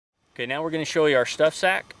Okay, now we're going to show you our stuff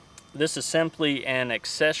sack. This is simply an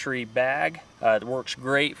accessory bag. It works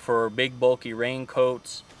great for big bulky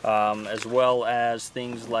raincoats, as well as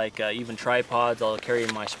things like even tripods. I'll carry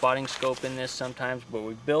my spotting scope in this sometimes, but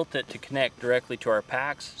we built it to connect directly to our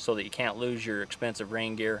packs so that you can't lose your expensive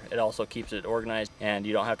rain gear. It also keeps it organized and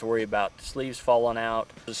you don't have to worry about the sleeves falling out.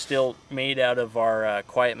 It's still made out of our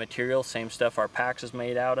quiet material, same stuff our packs is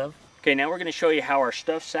made out of. Okay, now we're going to show you how our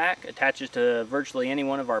stuff sack attaches to virtually any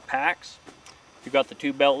one of our packs. You've got the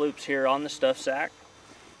two belt loops here on the stuff sack,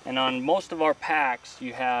 and on most of our packs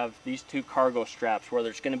you have these two cargo straps, whether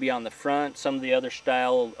it's going to be on the front. Some of the other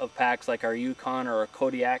style of packs like our Yukon or our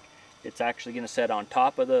Kodiak, it's actually going to set on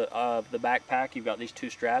top of the backpack. You've got these two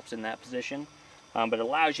straps in that position, but it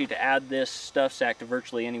allows you to add this stuff sack to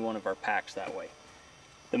virtually any one of our packs that way.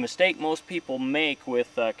 The mistake most people make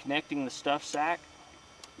with connecting the stuff sack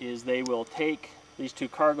is they will take these two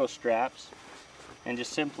cargo straps and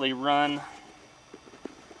just simply run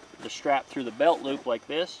the strap through the belt loop like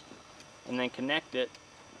this and then connect it,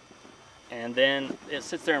 and then it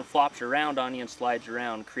sits there and flops around on you and slides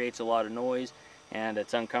around, creates a lot of noise, and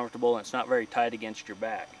it's uncomfortable and it's not very tight against your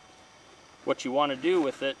back. What you want to do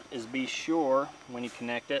with it is be sure when you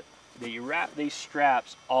connect it that you wrap these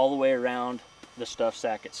straps all the way around the stuff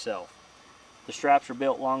sack itself. The straps are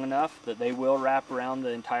built long enough that they will wrap around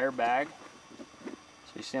the entire bag.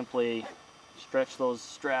 So you simply stretch those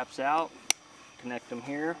straps out, connect them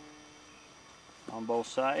here on both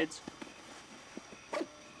sides.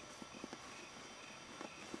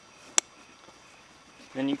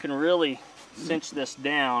 Then you can really cinch this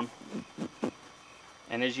down,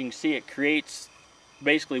 and as you can see, it creates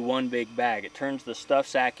basically one big bag. It turns the stuff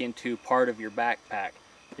sack into part of your backpack.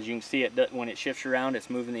 As you can see, when it shifts around, it's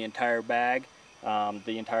moving the entire bag,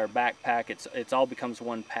 the entire backpack. It's all becomes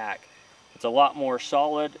one pack. It's a lot more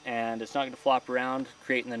solid, and it's not going to flop around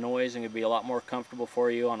creating the noise, and it'll be a lot more comfortable for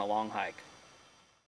you on a long hike.